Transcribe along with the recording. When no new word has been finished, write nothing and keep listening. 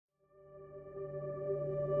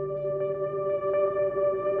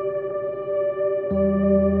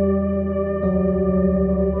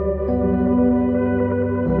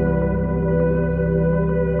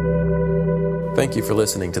Thank you for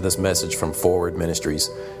listening to this message from Forward Ministries.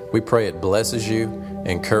 We pray it blesses you,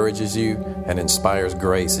 encourages you, and inspires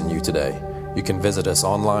grace in you today. You can visit us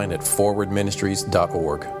online at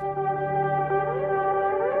forwardministries.org.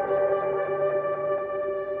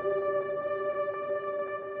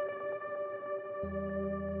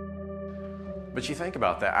 But you think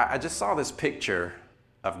about that. I just saw this picture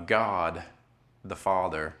of God, the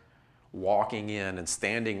Father, walking in and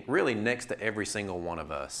standing really next to every single one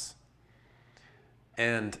of us.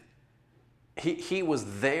 And he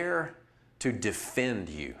was there to defend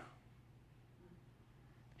you.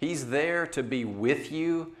 He's there to be with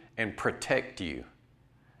you and protect you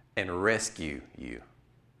and rescue you.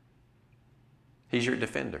 He's your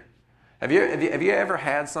defender. Have you ever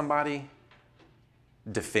had somebody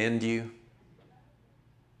defend you?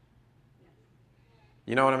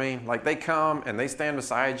 You know what I mean? Like they come and they stand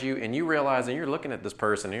beside you and you realize, and you're looking at this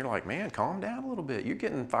person and you're like, man, calm down a little bit. You're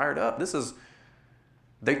getting fired up.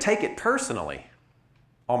 They take it personally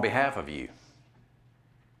on behalf of you.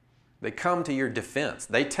 They come to your defense.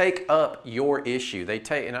 They take up your issue.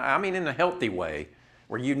 And I mean in a healthy way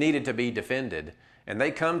where you needed to be defended. And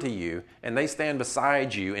they come to you and they stand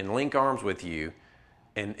beside you and link arms with you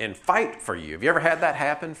and fight for you. Have you ever had that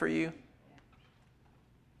happen for you?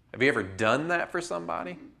 Have you ever done that for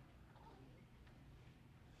somebody?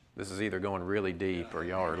 This is either going really deep or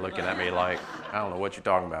y'all are looking at me like, I don't know what you're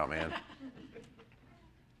talking about, man.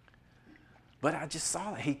 But I just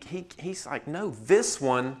saw that. He's like, no, this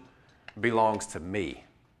one belongs to me.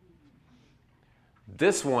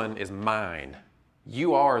 This one is mine.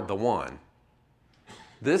 You are the one.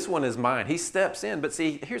 This one is mine. He steps in. But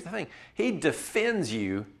see, here's the thing. He defends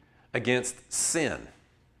you against sin.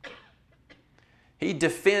 He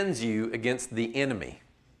defends you against the enemy.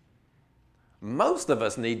 Most of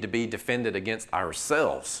us need to be defended against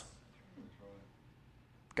ourselves.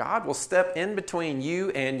 God will step in between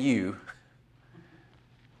you and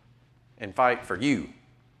fight for you.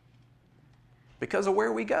 Because of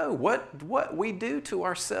where we go, what we do to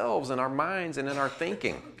ourselves and our minds and in our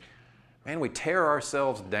thinking. Man, we tear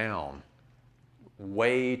ourselves down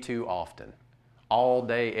way too often. All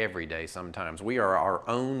day, every day sometimes. We are our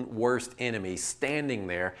own worst enemy standing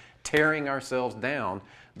there tearing ourselves down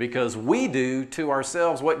because we do to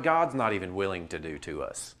ourselves what God's not even willing to do to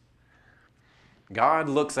us. God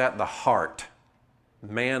looks at the heart.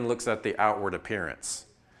 Man looks at the outward appearance.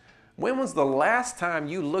 When was the last time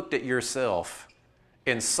you looked at yourself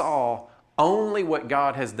and saw only what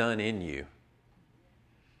God has done in you?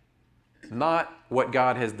 Not what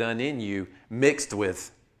God has done in you mixed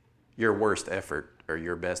with your worst effort or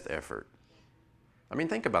your best effort. I mean,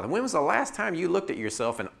 think about it. When was the last time you looked at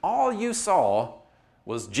yourself and all you saw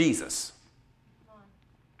was Jesus?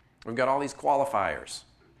 We've got all these qualifiers.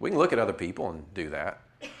 We can look at other people and do that,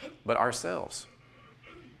 but ourselves.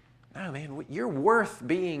 No, man, you're worth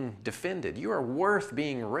being defended. You are worth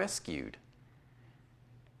being rescued.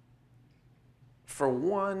 For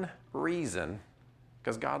one reason,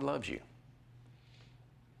 because God loves you.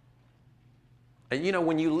 And you know,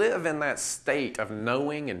 when you live in that state of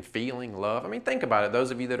knowing and feeling love, I mean, think about it.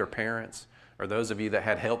 Those of you that are parents, or those of you that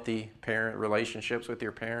had healthy parent relationships with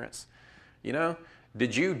your parents, you know,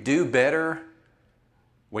 did you do better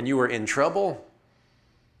when you were in trouble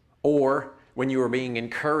or when you were being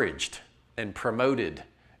encouraged and promoted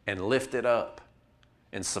and lifted up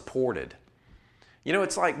and supported? You know,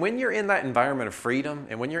 it's like when you're in that environment of freedom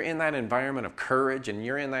and when you're in that environment of courage and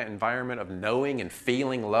you're in that environment of knowing and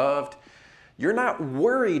feeling loved, you're not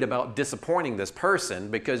worried about disappointing this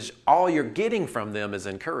person because all you're getting from them is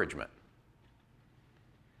encouragement.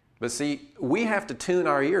 But see, we have to tune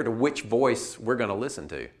our ear to which voice we're going to listen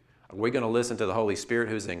to. Are we going to listen to the Holy Spirit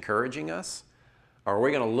who's encouraging us? Or are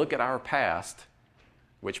we going to look at our past,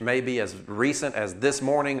 which may be as recent as this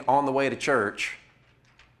morning on the way to church?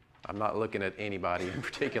 I'm not looking at anybody in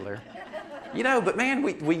particular. You know, but man,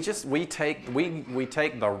 we take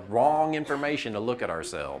the wrong information to look at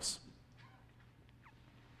ourselves.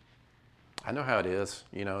 I know how it is.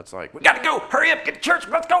 You know, it's like, we got to go. Hurry up. Get to church.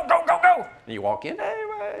 Let's go, go, go, go. And you walk in.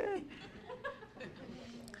 Hey.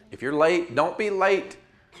 If you're late, don't be late.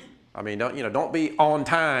 I mean, don't be on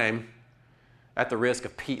time at the risk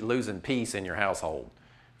of losing peace in your household.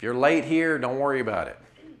 If you're late here, don't worry about it.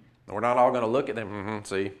 We're not all going to look at them,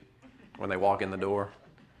 see, when they walk in the door.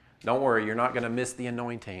 Don't worry, you're not going to miss the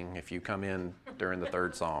anointing if you come in during the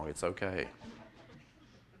third song. It's okay.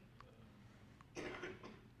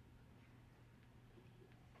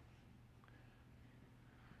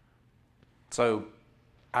 So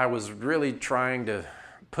I was really trying to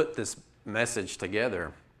put this message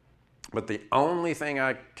together, but the only thing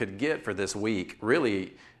I could get for this week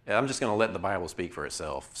really I'm just going to let the Bible speak for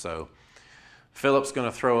itself. So Philip's going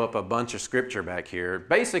to throw up a bunch of scripture back here.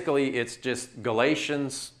 Basically, it's just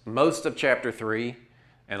Galatians, most of chapter 3,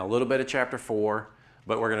 and a little bit of chapter 4,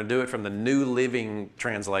 but we're going to do it from the New Living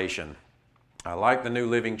Translation. I like the New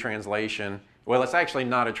Living Translation. Well, it's actually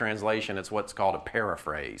not a translation. It's what's called a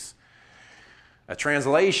paraphrase. A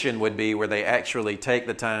translation would be where they actually take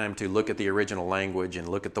the time to look at the original language and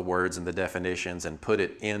look at the words and the definitions and put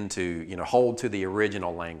it into, hold to the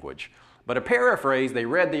original language. But a paraphrase, they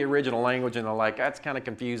read the original language and they're like, that's kind of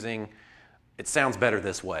confusing. It sounds better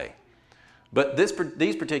this way. But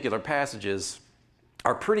these particular passages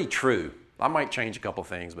are pretty true. I might change a couple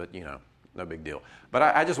things, but no big deal. But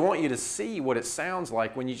I just want you to see what it sounds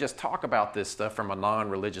like when you just talk about this stuff from a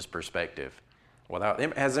non-religious perspective.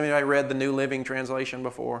 Has anybody read the New Living Translation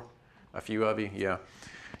before? A few of you, yeah.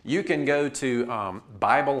 You can go to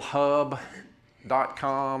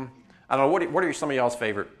BibleHub.com. I don't know, what are some of y'all's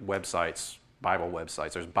favorite websites, Bible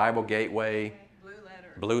websites? There's Bible Gateway,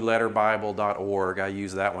 BlueLetterBible.org. I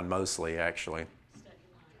use that one mostly, actually.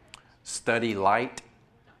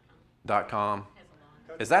 StudyLight.com.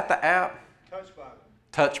 Is that the app?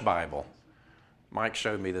 Touch Bible. Mike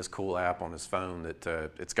showed me this cool app on his phone that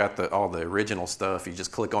it's got all the original stuff. You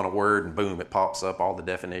just click on a word and boom, it pops up all the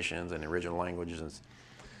definitions and the original languages.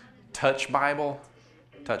 Touch Bible.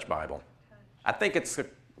 I think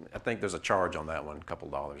there's a charge on that one, a couple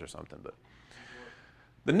dollars or something. But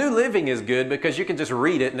the New Living is good because you can just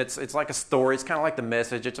read it and it's like a story. It's kind of like the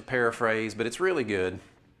Message. It's a paraphrase, but it's really good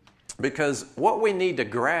because what we need to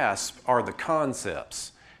grasp are the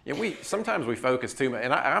concepts. Sometimes we focus too much,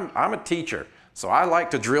 and I'm a teacher. So I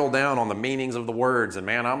like to drill down on the meanings of the words. And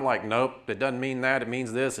man, I'm like, nope, it doesn't mean that. It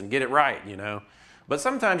means this, and get it right, But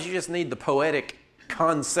sometimes you just need the poetic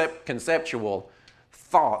conceptual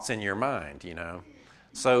thoughts in your mind,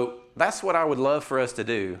 So that's what I would love for us to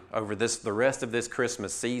do over the rest of this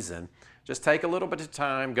Christmas season. Just take a little bit of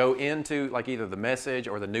time, go into like either the Message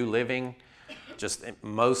or the New Living. Just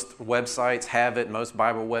most websites have it, most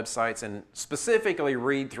Bible websites, and specifically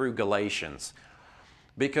read through Galatians.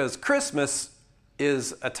 Because Christmas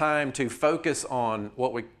is a time to focus on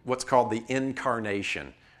what's called the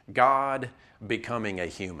incarnation, God becoming a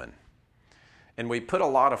human. And we put a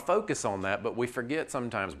lot of focus on that, but we forget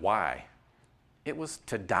sometimes why. It was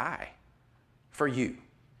to die for you.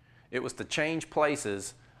 It was to change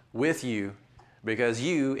places with you because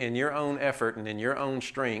you, in your own effort and in your own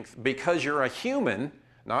strength, because you're a human,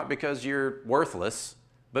 not because you're worthless,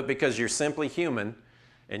 but because you're simply human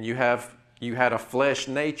and you had a flesh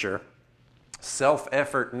nature,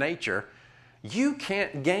 self-effort nature, you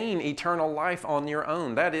can't gain eternal life on your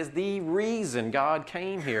own. That is the reason God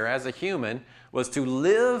came here as a human, was to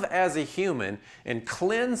live as a human and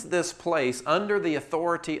cleanse this place under the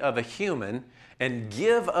authority of a human and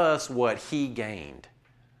give us what He gained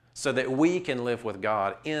so that we can live with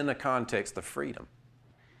God in a context of freedom.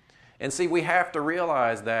 And see, we have to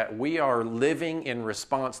realize that we are living in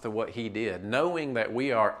response to what He did, knowing that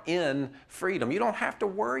we are in freedom. You don't have to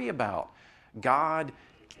worry about God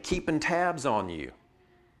keeping tabs on you.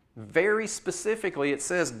 Very specifically, it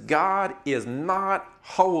says God is not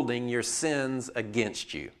holding your sins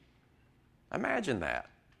against you. Imagine that.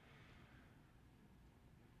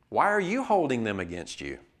 Why are you holding them against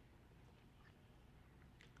you?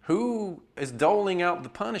 Who is doling out the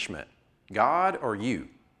punishment? God or you?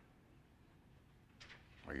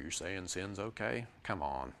 Are you saying sin's okay? Come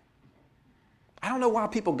on. I don't know why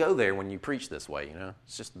people go there when you preach this way,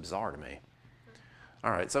 It's just bizarre to me. All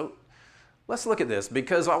right, so let's look at this,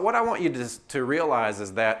 because what I want you to realize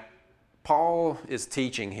is that Paul is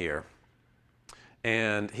teaching here,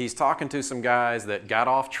 and he's talking to some guys that got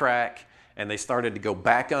off track, and they started to go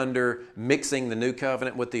back under, mixing the new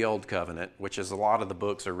covenant with the old covenant, which is a lot of the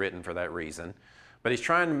books are written for that reason. But he's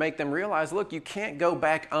trying to make them realize, look, you can't go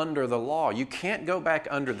back under the law. You can't go back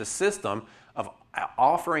under the system of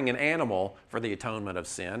offering an animal for the atonement of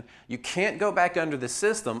sin. You can't go back under the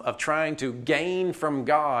system of trying to gain from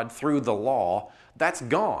God through the law. That's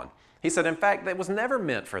gone. He said, in fact, that was never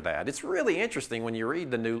meant for that. It's really interesting when you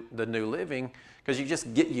read the New Living, because you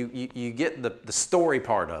just get you get the story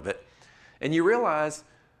part of it, and you realize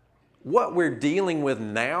what we're dealing with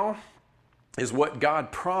now is what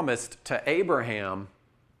God promised to Abraham,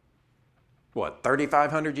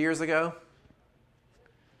 3,500 years ago?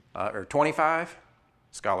 Or 25?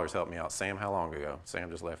 Scholars help me out. Sam, how long ago? Sam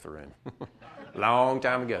just left the room. Long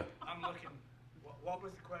time ago. I'm looking. What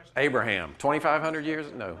was the question? Abraham, 2,500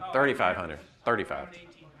 years? No, 3,500. 35. 1800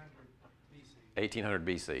 BC. 1800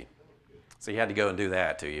 BC. So you had to go and do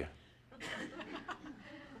that to you.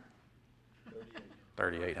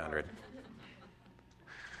 3,800.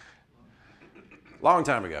 Long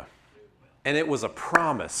time ago. And it was a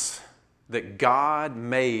promise that God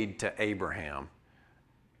made to Abraham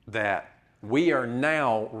that we are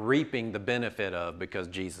now reaping the benefit of because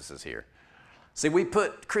Jesus is here. See,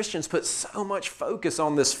 Christians put so much focus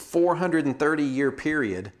on this 430-year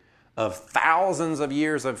period of thousands of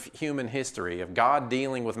years of human history, of God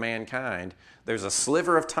dealing with mankind. There's a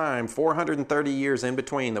sliver of time, 430 years in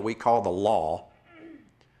between, that we call the law,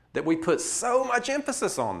 that we put so much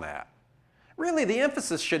emphasis on that. Really, the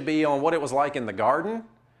emphasis should be on what it was like in the garden,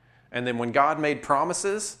 and then when God made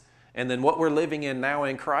promises, and then what we're living in now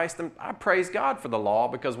in Christ. And I praise God for the law,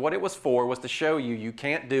 because what it was for was to show you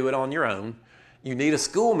can't do it on your own. You need a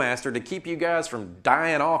schoolmaster to keep you guys from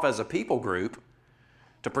dying off as a people group,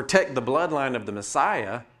 to protect the bloodline of the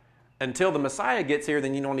Messiah. Until the Messiah gets here,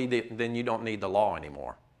 then you don't need the law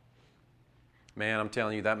anymore. Man, I'm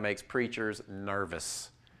telling you, that makes preachers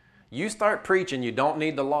nervous. You start preaching you don't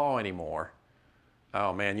need the law anymore.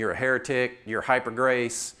 Oh man, you're a heretic, you're hyper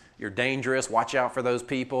grace, you're dangerous, watch out for those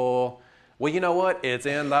people. Well, you know what? It's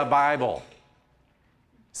in the Bible.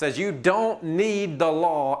 It says you don't need the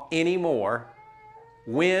law anymore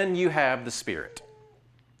when you have the Spirit.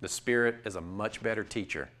 The Spirit is a much better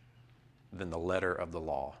teacher than the letter of the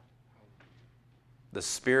law. The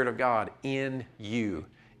Spirit of God in you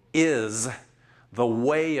is the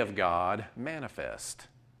way of God manifest.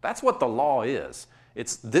 That's what the law is.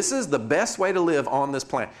 This is the best way to live on this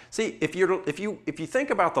planet. See, if you think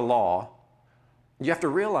about the law, you have to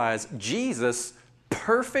realize Jesus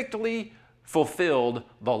perfectly fulfilled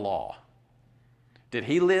the law. Did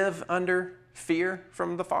he live under fear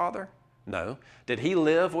from the Father? No. Did he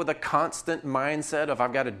live with a constant mindset of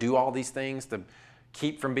I've got to do all these things to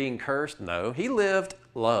keep from being cursed? No. He lived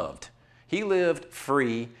loved. He lived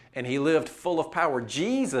free, and he lived full of power.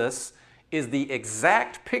 Jesus is the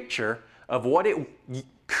exact picture of what it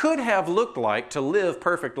could have looked like to live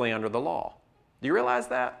perfectly under the law. Do you realize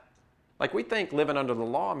that? Like, we think living under the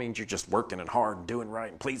law means you're just working and hard and doing right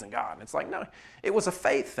and pleasing God. And it's like, no, it was a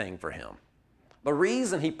faith thing for him. The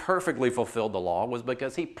reason he perfectly fulfilled the law was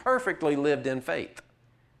because he perfectly lived in faith.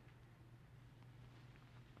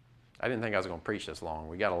 I didn't think I was going to preach this long.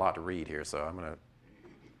 We got a lot to read here, so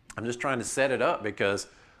I'm just trying to set it up, because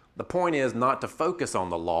the point is not to focus on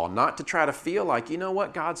the law, not to try to feel like, you know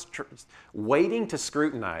what, God's waiting to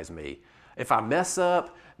scrutinize me. If I mess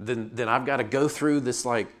up, then I've got to go through this,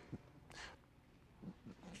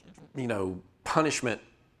 punishment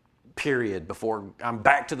period before I'm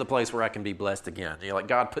back to the place where I can be blessed again. Like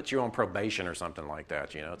God puts you on probation or something like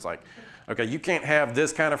that. It's like, okay, you can't have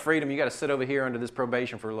this kind of freedom. You got to sit over here under this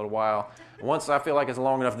probation for a little while. Once I feel like it's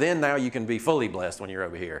long enough, then now you can be fully blessed when you're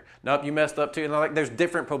over here. Nope, you messed up too. And there's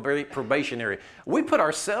different probationary. We put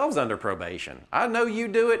ourselves under probation. I know you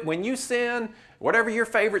do it. When you sin, whatever your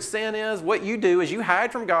favorite sin is, what you do is you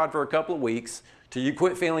hide from God for a couple of weeks till you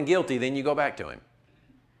quit feeling guilty, then you go back to him.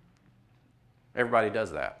 Everybody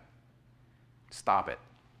does that. Stop it.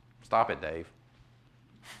 Stop it, Dave.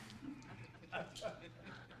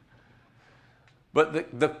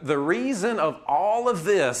 But the reason of all of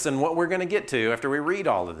this and what we're going to get to after we read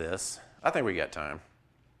all of this, I think we got time,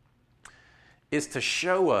 is to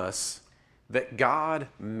show us that God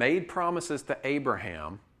made promises to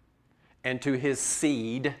Abraham and to his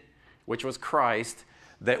seed, which was Christ,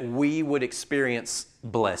 that we would experience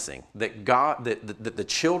blessing, that the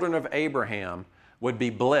children of Abraham would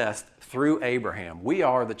be blessed through Abraham. We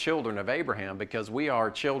are the children of Abraham because we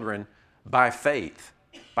are children by faith,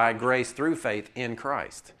 by grace through faith in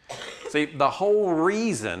Christ. See, the whole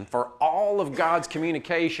reason for all of God's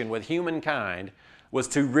communication with humankind was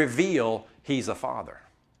to reveal he's a father.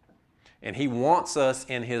 And he wants us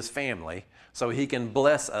in his family so he can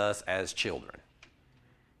bless us as children.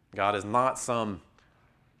 God is not some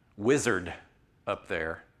wizard up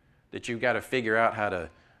there that you've got to figure out how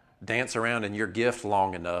to dance around in your gift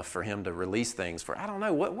long enough for him to release things for. I don't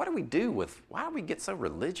know. What do we do why do we get so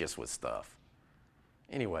religious with stuff?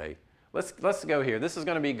 Anyway, let's go here. This is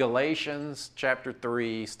going to be Galatians chapter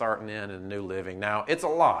 3, starting in the New Living. Now, it's a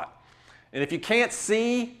lot. And if you can't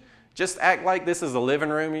see, just act like this is a living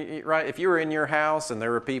room, right? If you were in your house and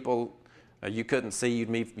there were people you couldn't see,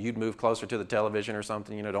 you'd move closer to the television or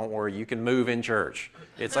something. Don't worry, you can move in church.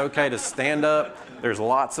 It's okay to stand up. There's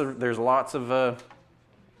lots of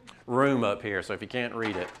room up here, so if you can't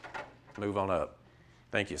read it, move on up.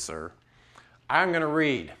 Thank you, sir. I'm going to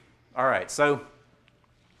read. All right, so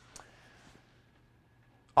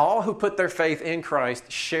all who put their faith in Christ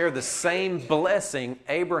share the same blessing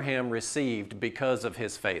Abraham received because of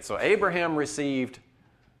his faith. So Abraham received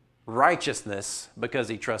righteousness because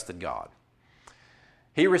he trusted God.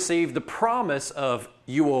 He received the promise of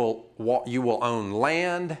you will own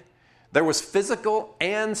land. There was physical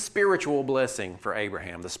and spiritual blessing for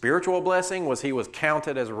Abraham. The spiritual blessing was he was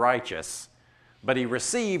counted as righteous, but he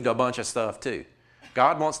received a bunch of stuff too.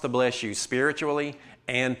 God wants to bless you spiritually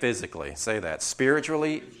and physically. Say that,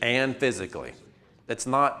 spiritually and physically. It's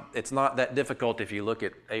not that difficult if you look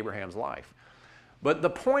at Abraham's life. But the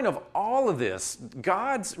point of all of this,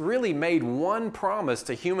 God's really made one promise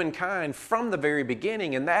to humankind from the very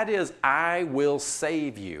beginning, and that is, I will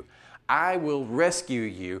save you. I will rescue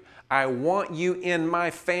you. I want you in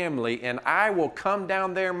my family, and I will come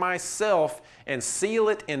down there myself and seal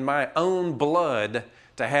it in my own blood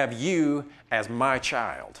to have you as my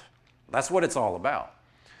child. That's what it's all about.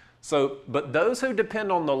 So, but those who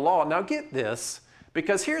depend on the law, now get this,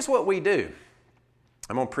 because here's what we do.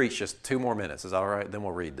 I'm going to preach just 2 more minutes. Is that all right? Then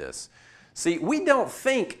we'll read this. See, we don't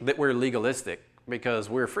think that we're legalistic because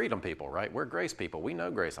we're freedom people, right? We're grace people. We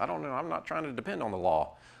know grace. I don't know. I'm not trying to depend on the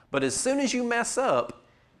law. But as soon as you mess up,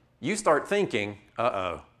 you start thinking,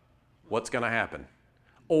 what's going to happen?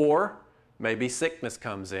 Or maybe sickness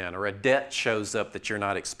comes in or a debt shows up that you're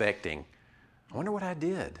not expecting. I wonder what I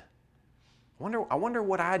did. I wonder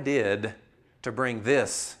what I did to bring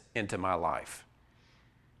this into my life.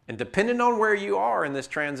 And depending on where you are in this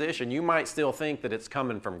transition, you might still think that it's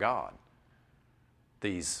coming from God.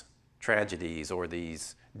 These tragedies or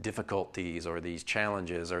these difficulties or these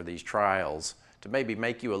challenges or these trials to maybe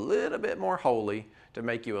make you a little bit more holy, to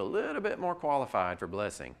make you a little bit more qualified for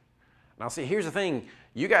blessing. Now see, here's the thing.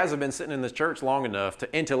 You guys have been sitting in this church long enough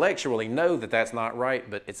to intellectually know that that's not right,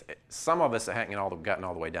 but some of us haven't gotten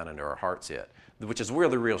all the way down into our hearts yet, which is where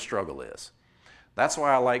the real struggle is. That's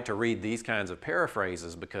why I like to read these kinds of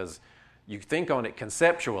paraphrases, because you think on it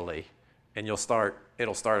conceptually and it'll start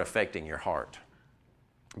affecting your heart.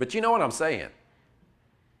 But you know what I'm saying?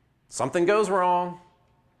 Something goes wrong.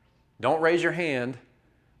 Don't raise your hand,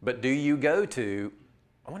 but do you go to,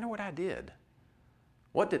 I wonder what I did.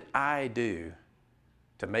 What did I do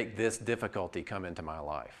to make this difficulty come into my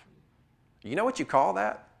life? You know what you call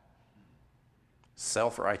that?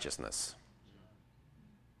 Self-righteousness.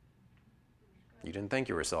 You didn't think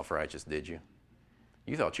you were self-righteous, did you?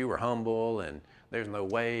 You thought you were humble and there's no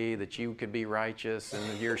way that you could be righteous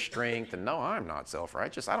and your strength. And no, I'm not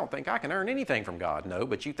self-righteous. I don't think I can earn anything from God. No,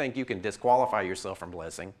 but you think you can disqualify yourself from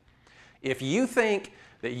blessing. If you think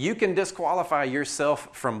that you can disqualify yourself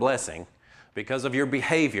from blessing because of your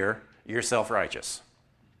behavior, you're self-righteous.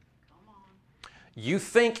 You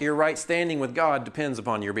think your right standing with God depends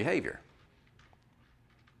upon your behavior.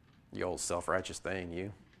 You old self-righteous thing,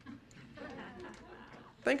 you.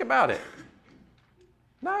 Think about it.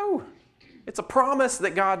 No. It's a promise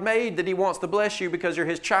that God made that He wants to bless you because you're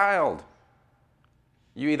His child.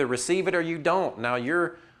 You either receive it or you don't. Now,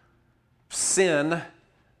 your sin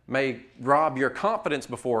may rob your confidence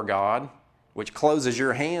before God, which closes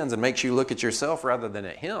your hands and makes you look at yourself rather than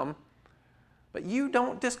at Him. But you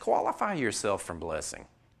don't disqualify yourself from blessing.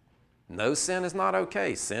 No sin is not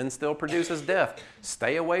okay. Sin still produces death.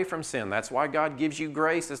 Stay away from sin. That's why God gives you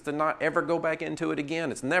grace, is to not ever go back into it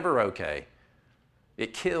again. It's never okay.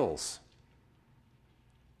 It kills.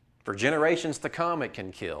 For generations to come, it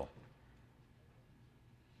can kill.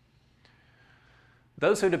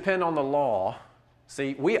 Those who depend on the law,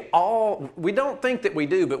 see, we don't think that we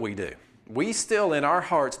do, but we do. We still, in our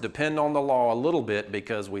hearts, depend on the law a little bit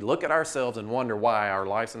because we look at ourselves and wonder why our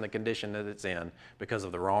life's in the condition that it's in because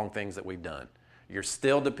of the wrong things that we've done. You're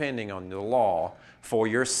still depending on the law for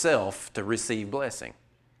yourself to receive blessing.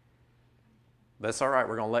 That's all right.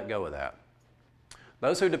 We're going to let go of that.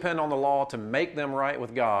 Those who depend on the law to make them right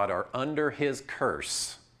with God are under His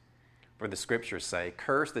curse. For the Scriptures say,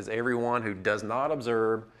 cursed is everyone who does not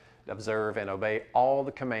observe and obey all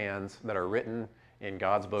the commands that are written in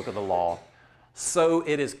God's book of the law. So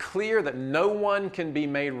it is clear that no one can be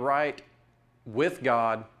made right with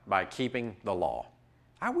God by keeping the law.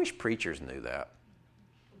 I wish preachers knew that.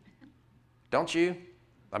 Don't you?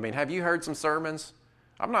 I mean, have you heard some sermons?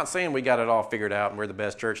 I'm not saying we got it all figured out and we're the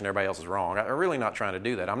best church and everybody else is wrong. I'm really not trying to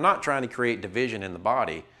do that. I'm not trying to create division in the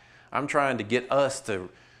body. I'm trying to get us to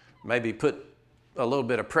maybe put a little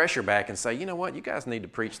bit of pressure back and say, you know what, you guys need to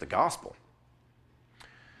preach the gospel.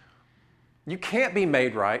 You can't be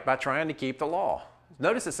made right by trying to keep the law.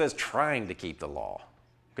 Notice it says trying to keep the law,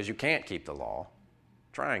 because you can't keep the law.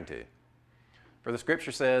 Trying to. For the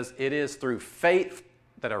Scripture says, it is through faith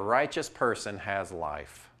that a righteous person has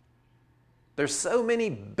life. There's so many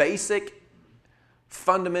basic,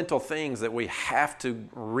 fundamental things that we have to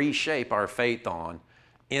reshape our faith on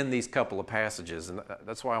in these couple of passages, and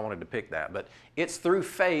that's why I wanted to pick that. But it's through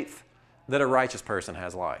faith that a righteous person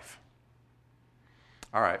has life.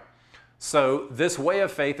 All right. So this way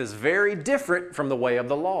of faith is very different from the way of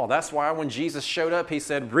the law. That's why when Jesus showed up, he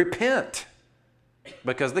said, repent,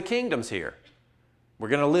 because the kingdom's here. We're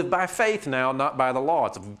going to live by faith now, not by the law.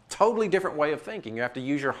 It's a totally different way of thinking. You have to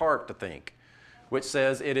use your heart to think, which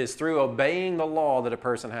says it is through obeying the law that a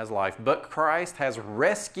person has life. But Christ has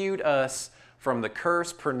rescued us from the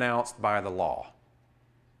curse pronounced by the law.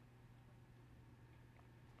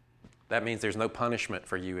 That means there's no punishment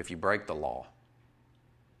for you if you break the law.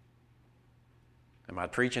 Am I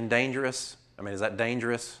preaching dangerous? I mean, is that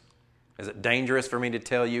dangerous? Is it dangerous for me to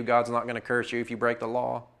tell you God's not going to curse you if you break the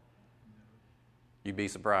law? You'd be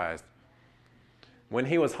surprised. When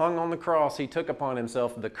he was hung on the cross, he took upon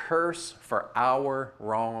himself the curse for our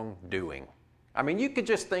wrongdoing. I mean, you could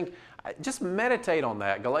just think, just meditate on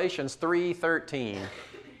that, Galatians 3:13,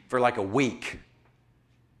 for like a week,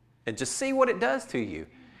 and just see what it does to you.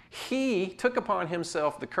 He took upon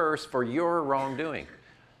himself the curse for your wrongdoing.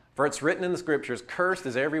 For it's written in the Scriptures, cursed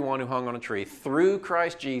is everyone who hung on a tree. Through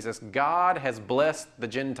Christ Jesus, God has blessed the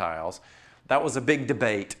Gentiles. That was a big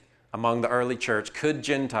debate among the early church. Could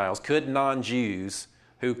Gentiles, could non-Jews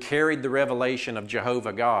who carried the revelation of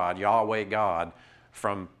Jehovah God, Yahweh God,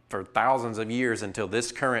 for thousands of years until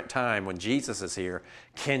this current time when Jesus is here,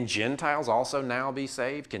 can Gentiles also now be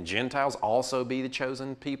saved? Can Gentiles also be the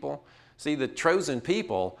chosen people? See, the chosen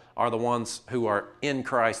people are the ones who are in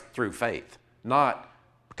Christ through faith, not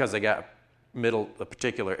because they got a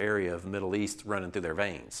particular area of Middle East running through their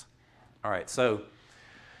veins. All right, so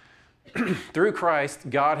through Christ,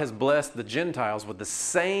 God has blessed the Gentiles with the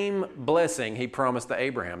same blessing he promised to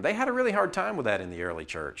Abraham. They had a really hard time with that in the early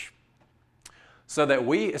church. So that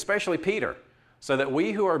we, especially Peter, so that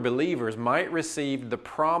we who are believers might receive the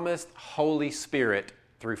promised Holy Spirit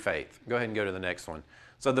through faith. Go ahead and go to the next one.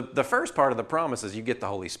 So the first part of the promise is you get the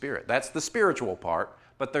Holy Spirit. That's the spiritual part,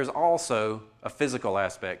 but there's also a physical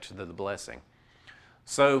aspect to the blessing.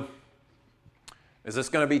 So, is this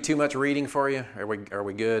going to be too much reading for you? Are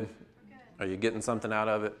we good? Are you getting something out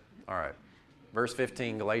of it? All right. Verse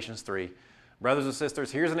 15, Galatians 3. Brothers and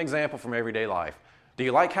sisters, here's an example from everyday life. Do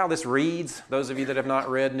you like how this reads? Those of you that have not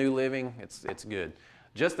read New Living, it's good.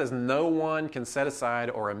 Just as no one can set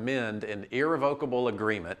aside or amend an irrevocable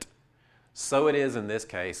agreement, so it is in this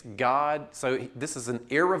case. So this is an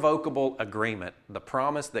irrevocable agreement, the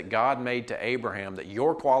promise that God made to Abraham that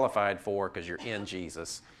you're qualified for because you're in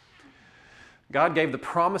Jesus. God gave the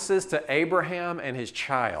promises to Abraham and his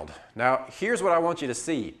child. Now, here's what I want you to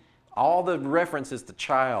see. All the references to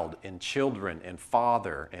child and children and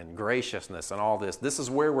father and graciousness and all this, this is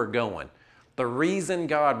where we're going. The reason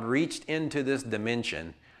God reached into this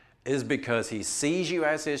dimension is because he sees you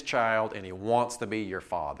as his child and he wants to be your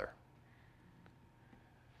father.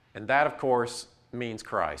 And that, of course, means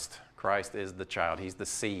Christ. Christ is the child. He's the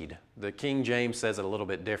seed. The King James says it a little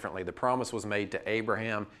bit differently. The promise was made to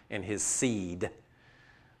Abraham and his seed.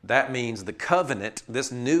 That means the covenant,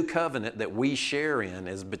 this new covenant that we share in,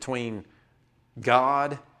 is between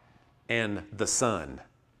God and the Son,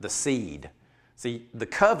 the seed. See, the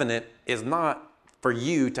covenant is not for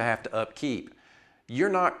you to have to upkeep. You're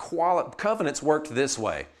not covenants worked this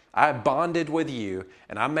way. I bonded with you,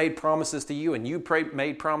 and I made promises to you, and you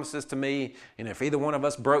made promises to me. And if either one of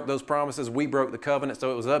us broke those promises, we broke the covenant.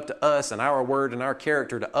 So it was up to us and our word and our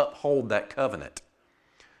character to uphold that covenant.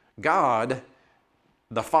 God,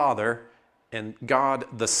 the Father, and God,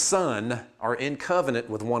 the Son, are in covenant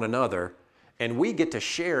with one another, and we get to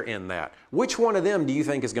share in that. Which one of them do you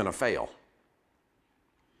think is going to fail?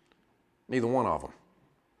 Neither one of them.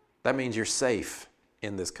 That means you're safe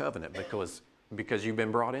in this covenant because you've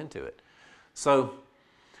been brought into it. So,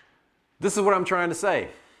 this is what I'm trying to say.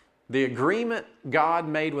 The agreement God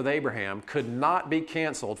made with Abraham could not be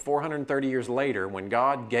canceled 430 years later when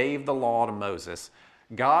God gave the law to Moses.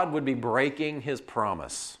 God would be breaking his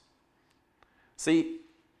promise. See,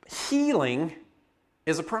 healing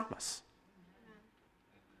is a promise.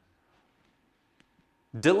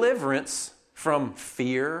 Deliverance from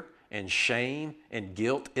fear and shame and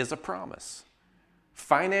guilt is a promise.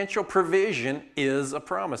 Financial provision is a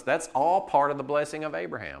promise. That's all part of the blessing of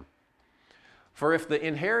Abraham. For if the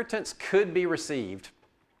inheritance could be received,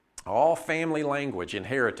 all family language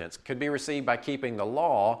inheritance could be received by keeping the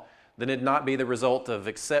law, then it'd not be the result of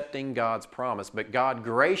accepting God's promise. But God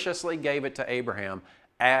graciously gave it to Abraham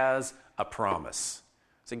as a promise.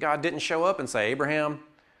 See, God didn't show up and say, Abraham,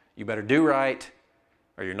 you better do right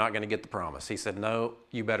or you're not going to get the promise. He said, no,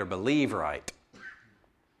 you better believe right.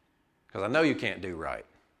 Because I know you can't do right.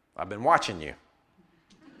 I've been watching you.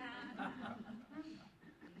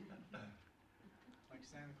 Like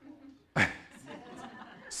Santa Claus.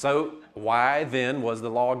 So why then was the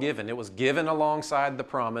law given? It was given alongside the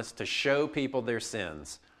promise to show people their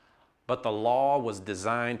sins. But the law was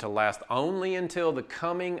designed to last only until the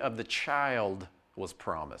coming of the child was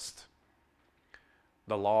promised.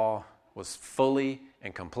 The law was fully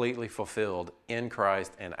and completely fulfilled in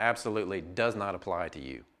Christ and absolutely does not apply to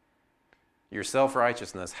you. Your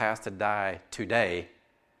self-righteousness has to die today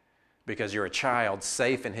because you're a child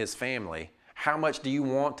safe in His family. How much do you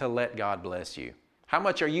want to let God bless you? How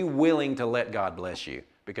much are you willing to let God bless you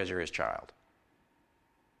because you're His child?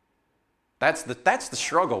 That's the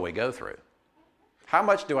struggle we go through. How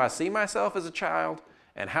much do I see myself as a child,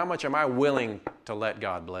 and how much am I willing to let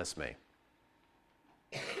God bless me?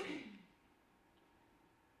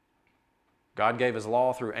 God gave His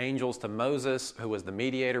law through angels to Moses, who was the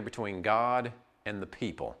mediator between God and the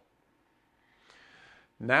people.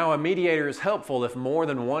 Now, a mediator is helpful if more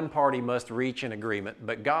than one party must reach an agreement,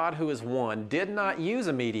 but God, who is one, did not use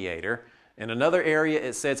a mediator. In another area,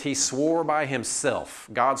 it says He swore by Himself.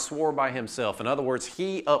 God swore by Himself. In other words,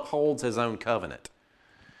 He upholds His own covenant.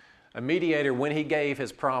 A mediator, when He gave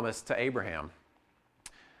His promise to Abraham,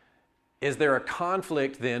 is there a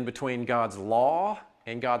conflict then between God's law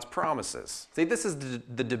and God's promises? See, this is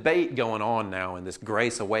the debate going on now in this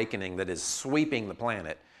grace awakening that is sweeping the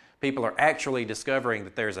planet. People are actually discovering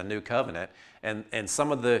that there's a new covenant, and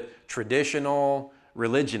some of the traditional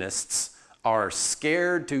religionists are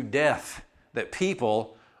scared to death that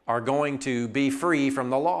people are going to be free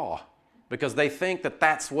from the law because they think that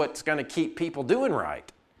that's what's going to keep people doing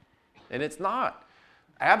right. And it's not.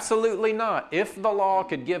 Absolutely not. If the law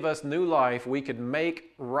could give us new life, we could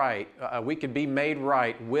we could be made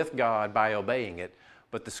right with God by obeying it.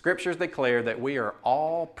 But the Scriptures declare that we are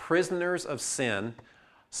all prisoners of sin.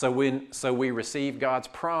 So we receive God's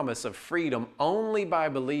promise of freedom only by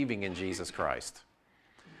believing in Jesus Christ.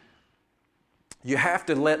 You have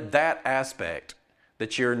to let that aspect,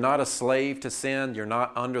 that you're not a slave to sin, you're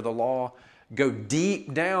not under the law, go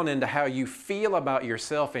deep down into how you feel about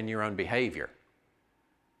yourself and your own behavior.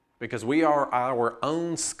 Because we are our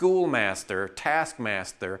own schoolmaster,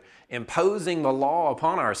 taskmaster, imposing the law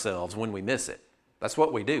upon ourselves when we miss it. That's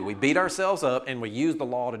what we do. We beat ourselves up and we use the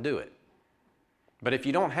law to do it. But if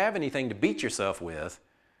you don't have anything to beat yourself with,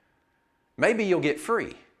 maybe you'll get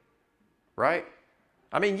free, right?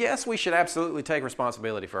 I mean, yes, we should absolutely take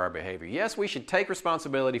responsibility for our behavior. Yes, we should take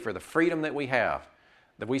responsibility for the freedom that we have,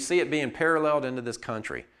 that we see it being paralleled into this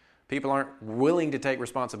country. People aren't willing to take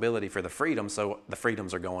responsibility for the freedom, so the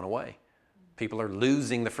freedoms are going away. People are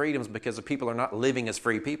losing the freedoms because the people are not living as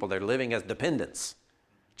free people. They're living as dependents.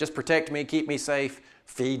 Just protect me, keep me safe,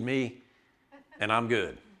 feed me, and I'm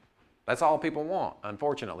good. That's all people want.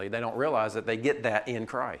 Unfortunately, they don't realize that they get that in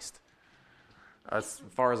Christ. As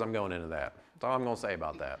far as I'm going into that. That's all I'm going to say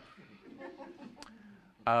about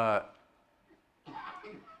that.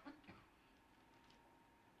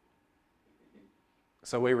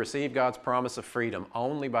 So we receive God's promise of freedom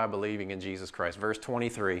only by believing in Jesus Christ. Verse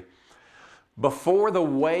 23, before the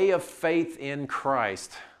way of faith in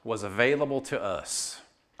Christ was available to us.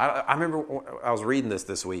 I remember I was reading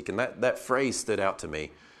this week, and that phrase stood out to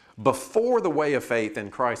me. Before the way of faith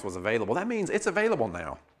in Christ was available. That means it's available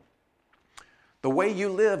now. The way you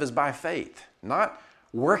live is by faith, not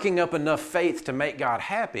working up enough faith to make God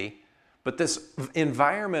happy, but this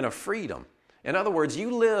environment of freedom. In other words,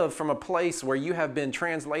 you live from a place where you have been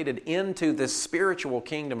translated into this spiritual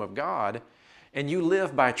kingdom of God, and you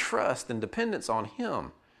live by trust and dependence on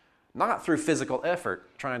Him, not through physical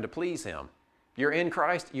effort trying to please Him. You're in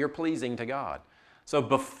Christ, you're pleasing to God. So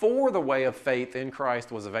before the way of faith in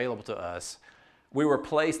Christ was available to us, we were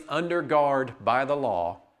placed under guard by the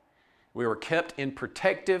law. We were kept in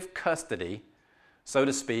protective custody, so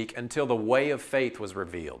to speak, until the way of faith was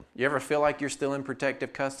revealed. You ever feel like you're still in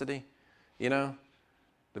protective custody? You know?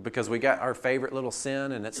 Because we got our favorite little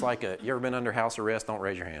sin, and it's like you ever been under house arrest? Don't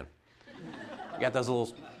raise your hand. You got those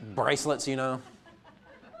little bracelets, you know?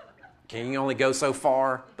 Can you only go so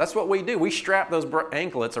far? That's what we do. We strap those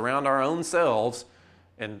anklets around our own selves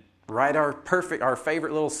and write our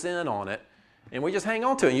favorite little sin on it, and we just hang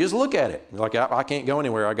on to it. And you just look at it. You're like, I can't go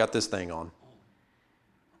anywhere. I got this thing on.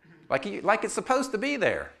 Like it's supposed to be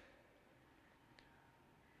there.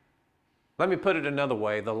 Let me put it another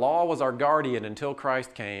way. The law was our guardian until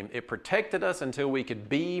Christ came. It protected us until we could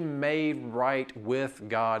be made right with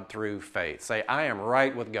God through faith. Say, I am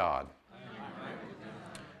right with God.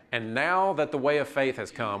 And now that the way of faith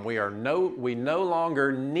has come, we no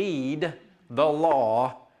longer need the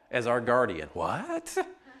law as our guardian. What?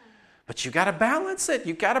 But you got to balance it.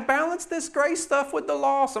 You got to balance this grace stuff with the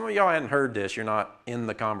law. Some of y'all hadn't heard this. You're not in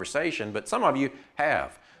the conversation, but some of you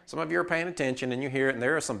have. Some of you are paying attention and you hear it, and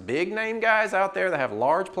there are some big name guys out there that have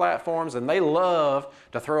large platforms, and they love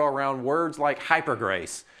to throw around words like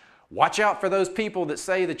hypergrace. Watch out for those people that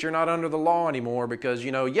say that you're not under the law anymore because,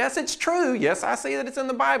 yes, it's true. Yes, I see that it's in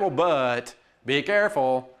the Bible, but be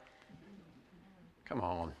careful. Come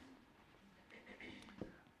on.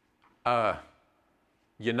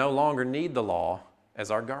 You no longer need the law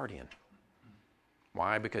as our guardian.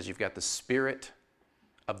 Why? Because you've got the Spirit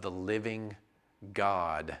of the living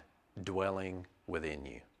God dwelling within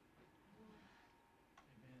you.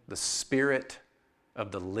 The Spirit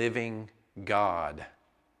of the living God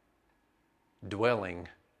dwelling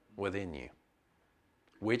within you.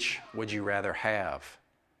 Which would you rather have?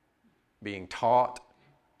 Being taught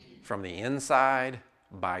from the inside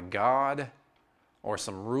by God, or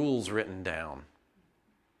some rules written down?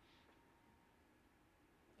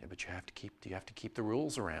 Yeah, but you have to keep the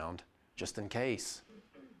rules around just in case.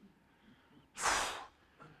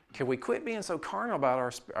 Can we quit being so carnal about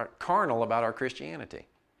our Christianity?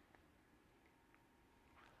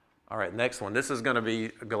 All right, next one. This is going to be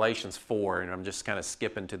Galatians 4, and I'm just kind of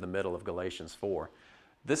skipping to the middle of Galatians 4.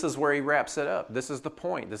 This is where he wraps it up. This is the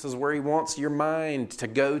point. This is where he wants your mind to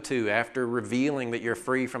go to after revealing that you're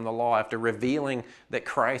free from the law, after revealing that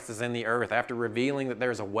Christ is in the earth, after revealing that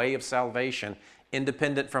there's a way of salvation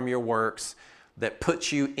independent from your works that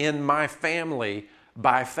puts you in my family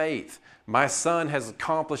by faith. My Son has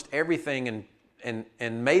accomplished everything and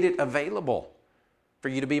made it available for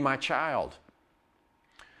you to be my child.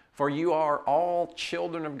 For you are all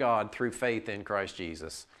children of God through faith in Christ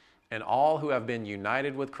Jesus. And all who have been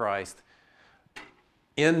united with Christ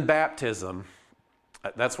in baptism,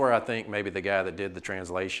 that's where I think maybe the guy that did the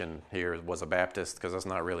translation here was a Baptist, because that's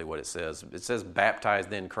not really what it says. It says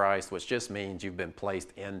baptized in Christ, which just means you've been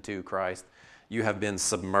placed into Christ. You have been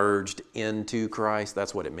submerged into Christ.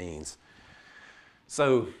 That's what it means.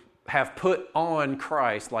 So have put on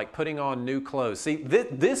Christ, like putting on new clothes. See,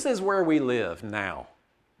 this is where we live now.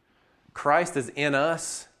 Christ is in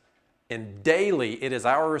us. And daily, it is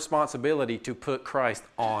our responsibility to put Christ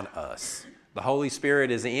on us. The Holy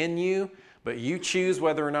Spirit is in you, but you choose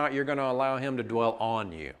whether or not you're going to allow Him to dwell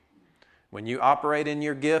on you. When you operate in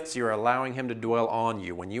your gifts, you're allowing Him to dwell on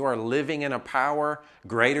you. When you are living in a power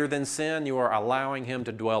greater than sin, you are allowing Him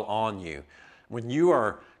to dwell on you. When you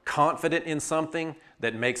are confident in something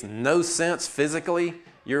that makes no sense physically,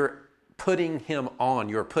 you're putting Him on.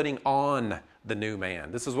 You're putting on the new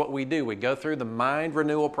man. This is what we do. We go through the mind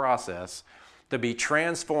renewal process to be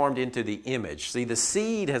transformed into the image. See, the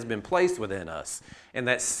seed has been placed within us, and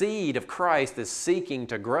that seed of Christ is seeking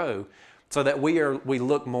to grow so that we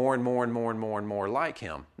look more and more and more and more and more like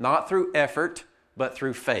Him. Not through effort, but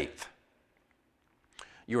through faith.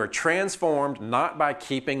 You are transformed not by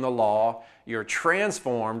keeping the law. You're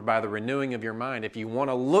transformed by the renewing of your mind. If you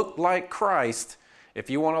want to look like Christ,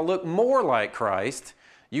 if you want to look more like Christ,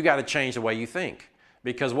 you got to change the way you think.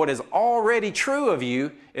 Because what is already true of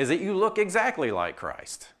you is that you look exactly like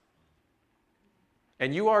Christ.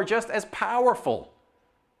 And you are just as powerful.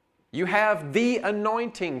 You have the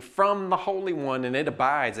anointing from the Holy One, and it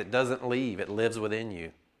abides. It doesn't leave. It lives within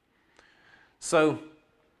you. So,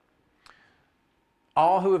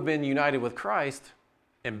 all who have been united with Christ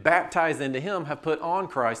and baptized into Him have put on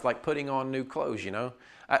Christ like putting on new clothes,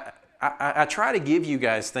 I try to give you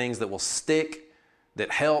guys things that will stick, that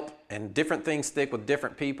help, and different things stick with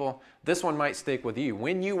different people. This one might stick with you.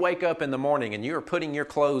 When you wake up in the morning and you are putting your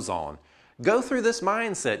clothes on, go through this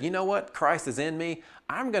mindset. You know what? Christ is in me.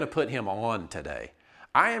 I'm going to put Him on today.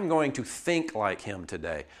 I am going to think like Him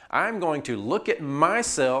today. I'm going to look at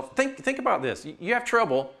myself. Think about this. You have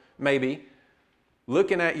trouble, maybe,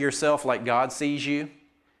 looking at yourself like God sees you.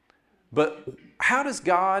 But how does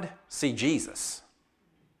God see Jesus?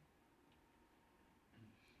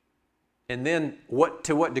 And then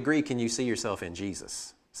to what degree can you see yourself in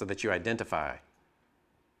Jesus so that you identify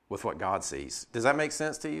with what God sees? Does that make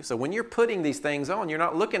sense to you? So when you're putting these things on, you're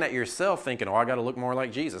not looking at yourself thinking, I got to look more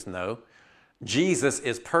like Jesus. No, Jesus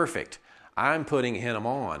is perfect. I'm putting Him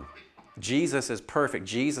on. Jesus is perfect.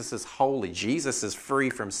 Jesus is holy. Jesus is free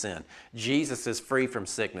from sin. Jesus is free from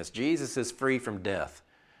sickness. Jesus is free from death.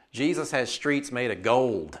 Jesus has streets made of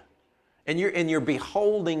gold. And you're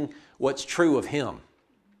beholding what's true of Him.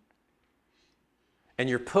 And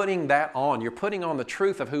you're putting that on. You're putting on the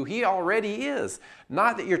truth of who He already is.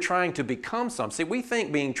 Not that you're trying to become something. See, we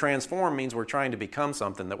think being transformed means we're trying to become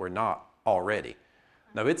something that we're not already.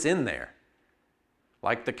 No, it's in there.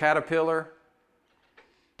 Like the caterpillar,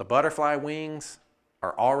 the butterfly wings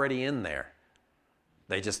are already in there.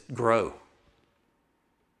 They just grow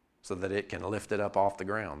so that it can lift it up off the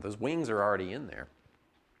ground. Those wings are already in there.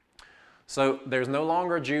 So there's no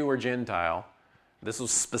longer Jew or Gentile. This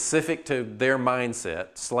was specific to their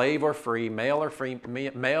mindset, slave or free, male or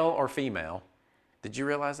female. Did you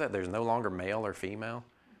realize that? There's no longer male or female.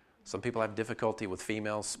 Some people have difficulty with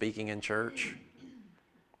females speaking in church.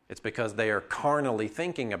 It's because they are carnally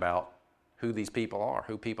thinking about who these people are,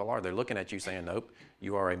 who people are. They're looking at you saying, nope,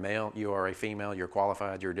 you are a male, you are a female, you're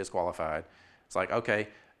qualified, you're disqualified. It's like, okay,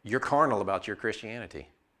 you're carnal about your Christianity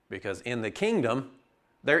because in the kingdom,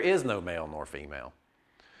 there is no male nor female.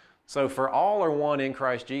 So for all are one in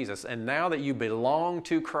Christ Jesus, and now that you belong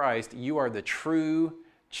to Christ, you are the true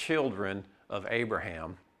children of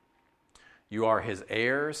Abraham. You are his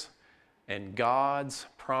heirs, and God's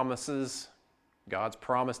promise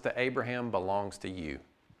to Abraham belongs to you.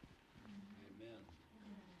 Amen.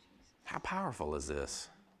 How powerful is this?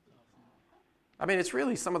 I mean, it's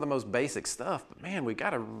really some of the most basic stuff, but man, we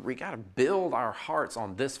gotta build our hearts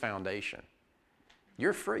on this foundation.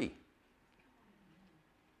 You're free.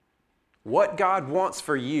 What God wants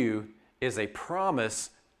for you is a promise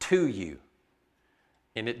to you.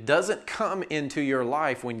 And it doesn't come into your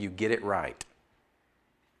life when you get it right.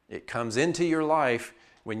 It comes into your life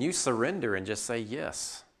when you surrender and just say,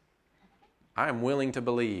 yes, I am willing to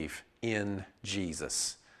believe in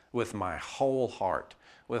Jesus with my whole heart,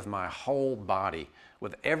 with my whole body,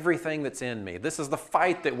 with everything that's in me. This is the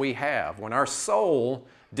fight that we have when our soul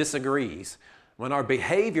disagrees, when our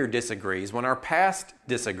behavior disagrees, when our past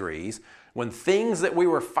disagrees, when things that we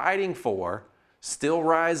were fighting for still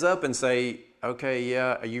rise up and say, okay,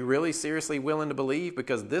 yeah, are you really seriously willing to believe?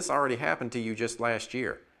 Because this already happened to you just last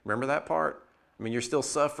year. Remember that part? I mean, you're still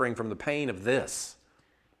suffering from the pain of this.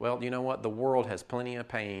 Well, you know what? The world has plenty of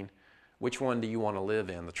pain. Which one do you want to live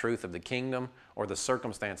in? The truth of the kingdom or the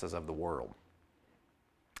circumstances of the world?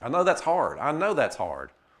 I know that's hard.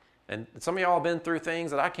 And some of y'all have been through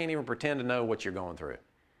things that I can't even pretend to know what you're going through.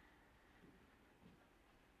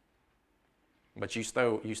 But you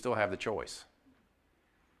still have the choice.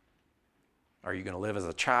 Are you going to live as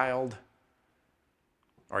a child?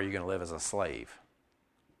 Or are you going to live as a slave?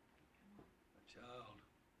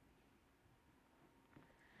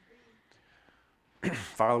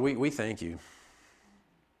 Father, we thank you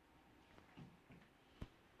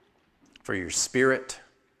for your Spirit,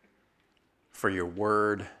 for your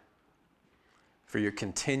word, for your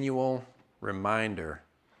continual reminder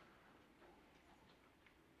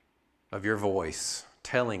of your voice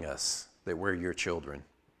telling us that we're your children.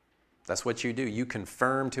 That's what you do. You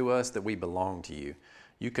confirm to us that we belong to you.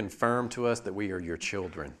 You confirm to us that we are your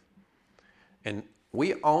children. And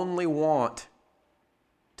we only want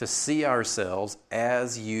to see ourselves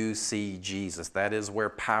as you see Jesus. That is where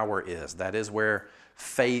power is. That is where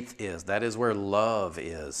faith is. That is where love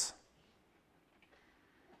is.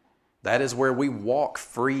 That is where we walk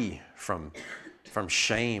free from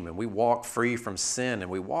shame, and we walk free from sin, and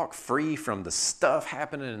we walk free from the stuff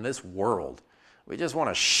happening in this world. We just want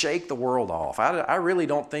to shake the world off. I really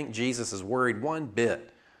don't think Jesus is worried one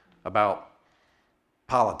bit about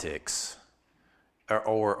politics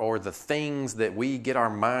or the things that we get our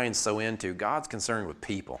minds so into. God's concerned with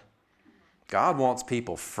people. God wants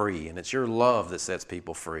people free, and it's your love that sets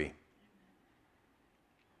people free.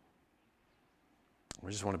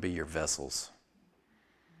 We just want to be your vessels.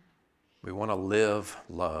 We want to live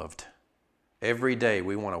loved. Every day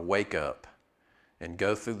we want to wake up and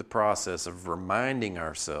go through the process of reminding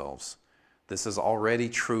ourselves, this is already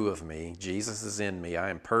true of me. Jesus is in me. I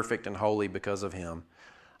am perfect and holy because of him.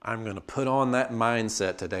 I'm going to put on that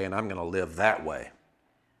mindset today, and I'm going to live that way.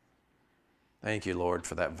 Thank you, Lord,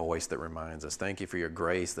 for that voice that reminds us. Thank you for your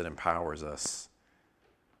grace that empowers us.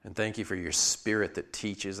 And thank you for your Spirit that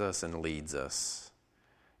teaches us and leads us.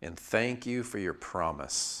 And thank you for your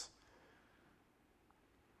promise.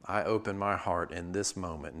 I open my heart in this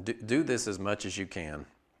moment. Do this as much as you can.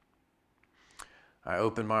 I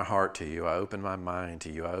open my heart to you. I open my mind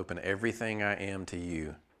to you. I open everything I am to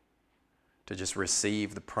you to just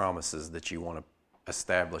receive the promises that you want to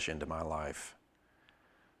establish into my life.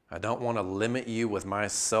 I don't want to limit you with my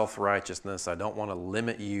self-righteousness. I don't want to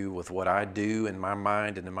limit you with what I do in my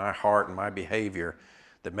mind and in my heart and my behavior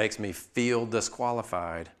that makes me feel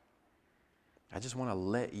disqualified. I just want to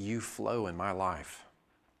let you flow in my life.